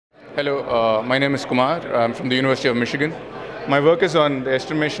Hello, my name is Kumar. I'm from the University of Michigan. My work is on the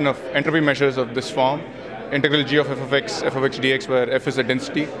estimation of entropy measures of this form, integral g of f of x dx, where f is a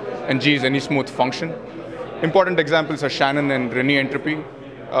density and g is any smooth function. Important examples are Shannon and Renyi entropy.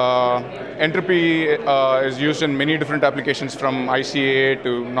 Entropy is used in many different applications, from ICA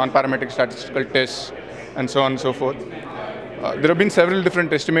to non-parametric statistical tests, and so on and so forth. There have been several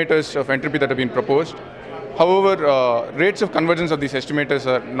different estimators of entropy that have been proposed. However, rates of convergence of these estimators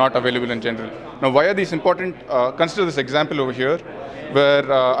are not available in general. Now, why are these important? Consider this example over here,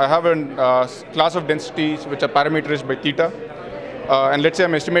 where I have a class of densities which are parameterized by theta. And let's say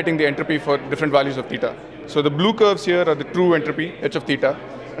I'm estimating the entropy for different values of theta. So the blue curves here are the true entropy, h of theta.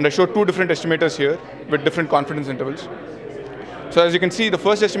 And I show two different estimators here with different confidence intervals. So as you can see, the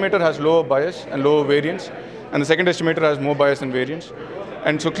first estimator has lower bias and lower variance, and the second estimator has more bias and variance.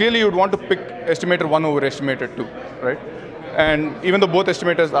 And so clearly you would want to pick estimator 1 over estimator 2, right? And even though both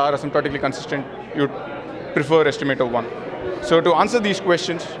estimators are asymptotically consistent, you'd prefer estimator 1. So to answer these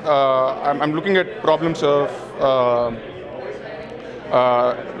questions, I'm looking at problems of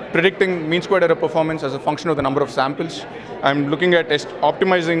predicting mean squared error performance as a function of the number of samples. I'm looking at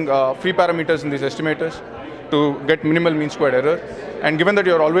optimizing free parameters in these estimators to get minimal mean squared error. And given that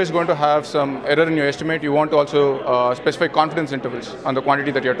you're always going to have some error in your estimate, you want to also specify confidence intervals on the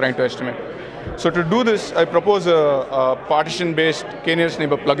quantity that you're trying to estimate. So to do this, I propose a partition-based k-nearest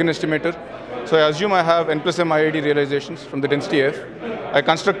neighbor plugin estimator. So I assume I have n plus m IID realizations from the density f. I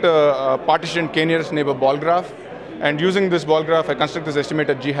construct a partition k-nearest neighbor ball graph. And using this ball graph, I construct this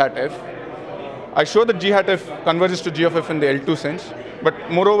estimator g hat f. I show that g hat f converges to g of f in the L2 sense. But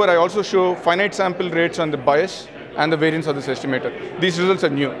moreover, I also show finite sample rates on the bias and the variance of this estimator. These results are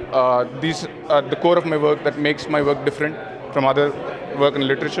new. These are the core of my work that makes my work different from other work in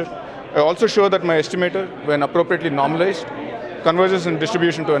literature. I also show that my estimator, when appropriately normalized, converges in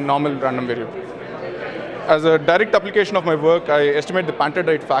distribution to a normal random variable. As a direct application of my work, I estimate the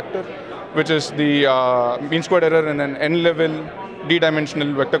Panterdite factor, which is the mean squared error in an n-level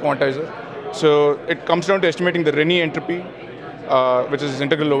d-dimensional vector quantizer. So it comes down to estimating the Renyi entropy, which is this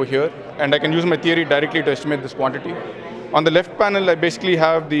integral over here, and I can use my theory directly to estimate this quantity. On the left panel, I basically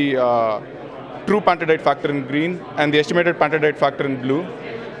have the true Panterdite factor in green and the estimated Panterdite factor in blue.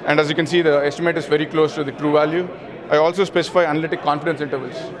 And as you can see, the estimate is very close to the true value. I also specify analytic confidence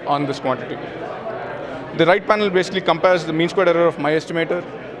intervals on this quantity. The right panel basically compares the mean squared error of my estimator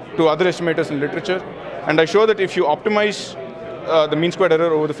to other estimators in literature, and I show that if you optimize the mean squared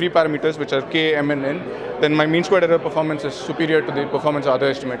error over the free parameters, which are k, m, and n, then my mean squared error performance is superior to the performance of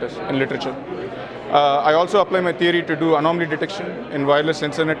other estimators in literature. I also apply my theory to do anomaly detection in wireless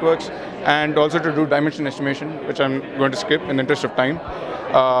sensor networks, and also to do dimension estimation, which I'm going to skip in the interest of time.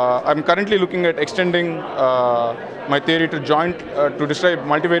 I'm currently looking at extending my theory to to describe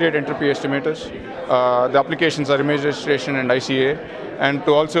multivariate entropy estimators. The applications are image registration and ICA, and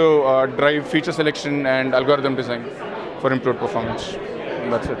to also drive feature selection and algorithm design for improved performance.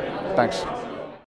 And that's it. Thanks.